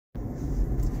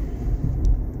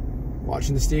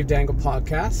watching the Steve Dangle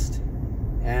podcast,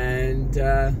 and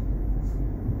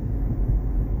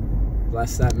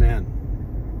bless that man.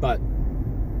 But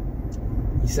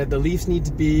he said the Leafs need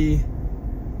to be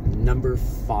number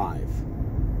 5,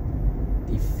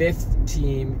 the 5th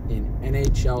team in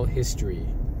NHL history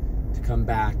to come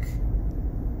back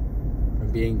from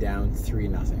being down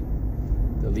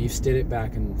 3-0. The Leafs did it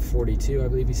back in 42, I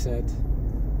believe he said.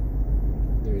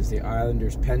 There's the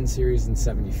Islanders Penn series in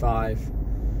 75.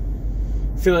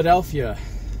 Philadelphia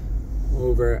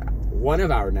over one of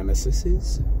our nemesis.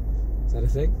 Is that a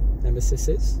thing?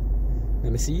 Nemesis?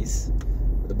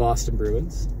 The Boston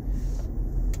Bruins.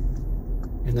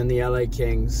 And then the LA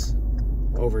Kings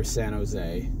over San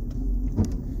Jose,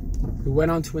 who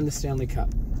went on to win the Stanley Cup.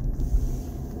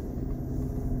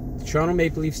 The Toronto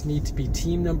Maple Leafs need to be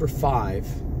team number 5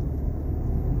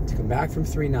 to come back from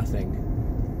 3-0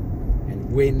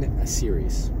 and win a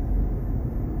series.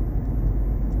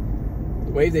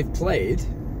 The way they've played,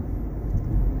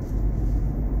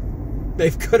 they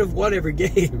could have won every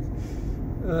game.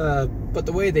 But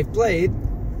the way they've played,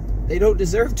 they don't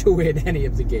deserve to win any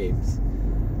of the games.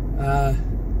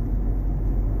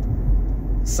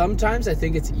 Sometimes I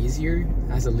think it's easier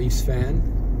as a Leafs fan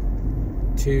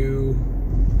to...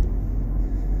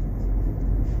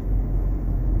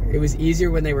 It was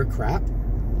easier when they were crap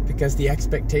because the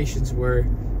expectations were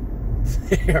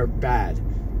they are bad.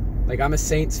 Like, I'm a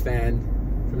Saints fan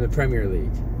from the Premier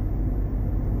League.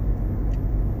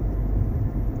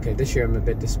 Okay, this year I'm a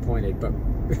bit disappointed, but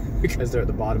because they're at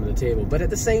the bottom of the table. But at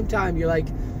the same time, you're like,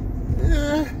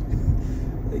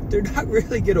 they're not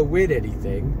really going to win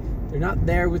anything. They're not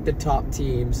there with the top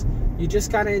teams. You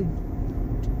just kind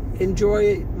of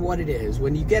enjoy what it is.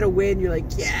 When you get a win, you're like,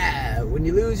 yeah. When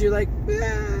you lose, you're like,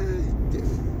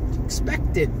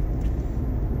 expected.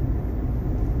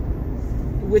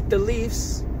 With the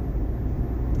Leafs,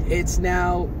 it's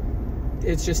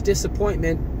just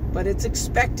disappointment, but it's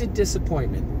expected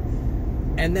disappointment.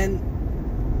 And then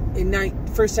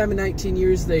first time in 19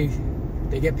 years, they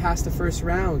get past the first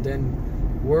round,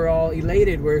 and we're all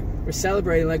elated. We're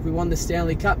celebrating like we won the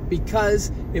Stanley Cup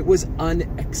because it was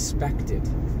unexpected.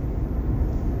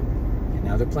 And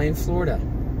now they're playing Florida.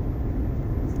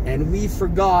 And we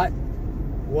forgot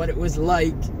what it was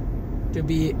like to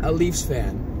be a Leafs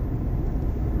fan.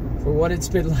 For what it's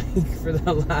been like for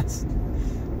the last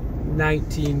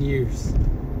 19 years.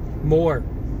 More.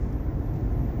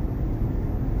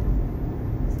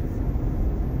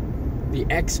 The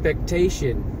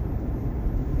expectation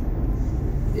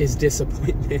is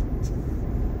disappointment.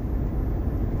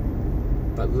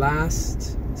 But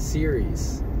last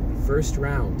series, first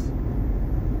round,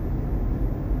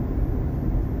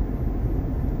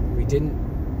 we didn't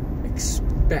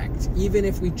expect, even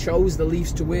if we chose the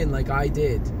Leafs to win like I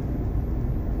did,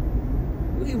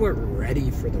 we weren't ready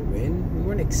for the win. We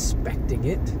weren't expecting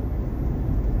it.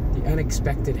 The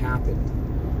unexpected happened.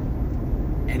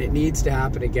 And it needs to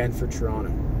happen again for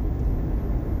Toronto.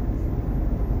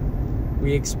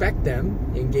 We expect them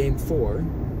in Game 4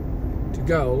 to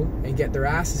go and get their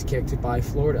asses kicked by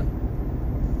Florida.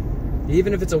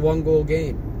 Even if it's a 1-goal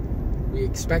game, we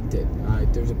expect it.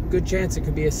 There's a good chance it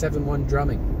could be a 7-1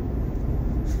 drumming.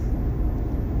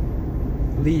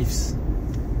 Leafs,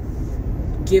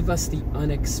 give us the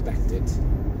unexpected.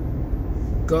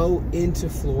 Go into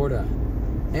Florida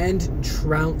and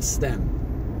trounce them.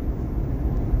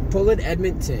 Pull at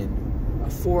Edmonton, a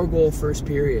 4-goal first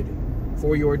period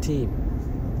for your team.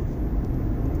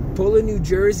 Pull in New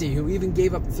Jersey, who even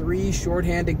gave up 3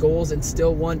 shorthanded goals and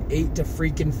still won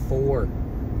 8-4.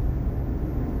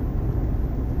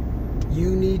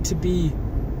 You need to be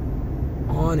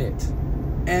on it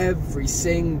every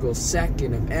single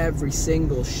second of every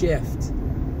single shift.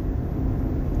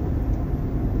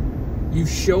 You've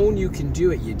shown you can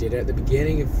do it. You did it at the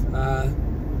beginning of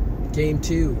Game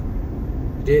 2. You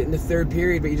did it in the 3rd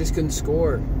period, but you just couldn't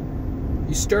score.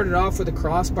 You started off with a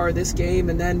crossbar this game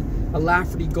and then a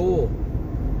Lafferty goal.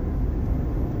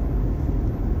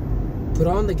 Put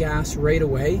on the gas right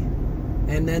away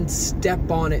and then step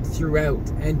on it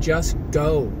throughout and just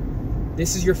go.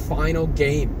 This is your final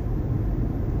game.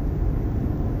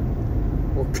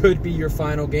 Or could be your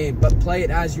final game, but play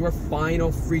it as your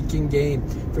final freaking game.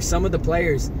 For some of the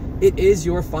players, it is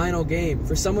your final game.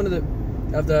 For someone of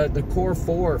the core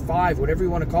 4 or 5, whatever you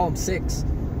want to call them, 6,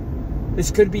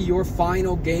 this could be your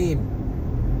final game.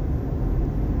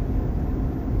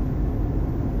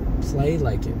 Play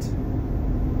like it.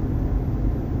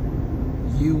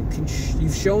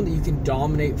 You've shown that you can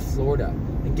dominate Florida.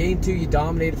 In Game 2, you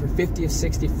dominated for 50 of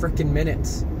 60 frickin'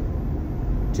 minutes.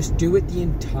 Just do it the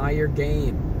entire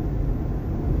game.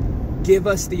 Give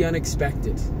us the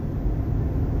unexpected.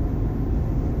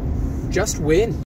 just win.